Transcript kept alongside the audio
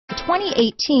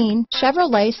2018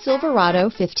 Chevrolet Silverado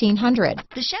 1500.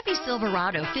 The Chevy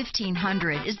Silverado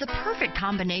 1500 is the perfect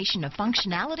combination of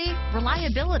functionality,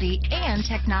 reliability, and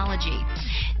technology.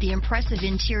 The impressive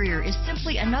interior is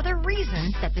simply another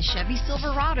reason that the Chevy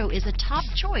Silverado is a top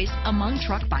choice among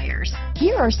truck buyers.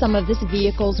 Here are some of this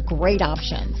vehicle's great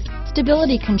options: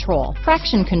 stability control,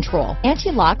 traction control,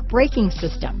 anti-lock braking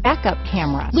system, backup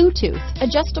camera, Bluetooth,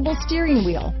 adjustable steering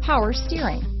wheel, power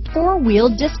steering, four-wheel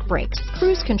disc brakes,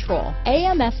 cruise control,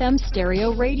 AM/FM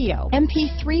stereo radio,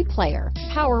 MP3 player,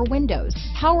 power windows,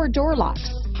 power door locks,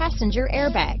 passenger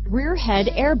airbag, rear head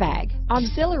airbag,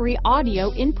 auxiliary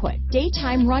audio input,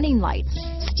 daytime running lights,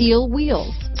 steel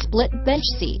wheels, split bench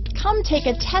seat. Come take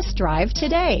a test drive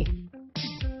today.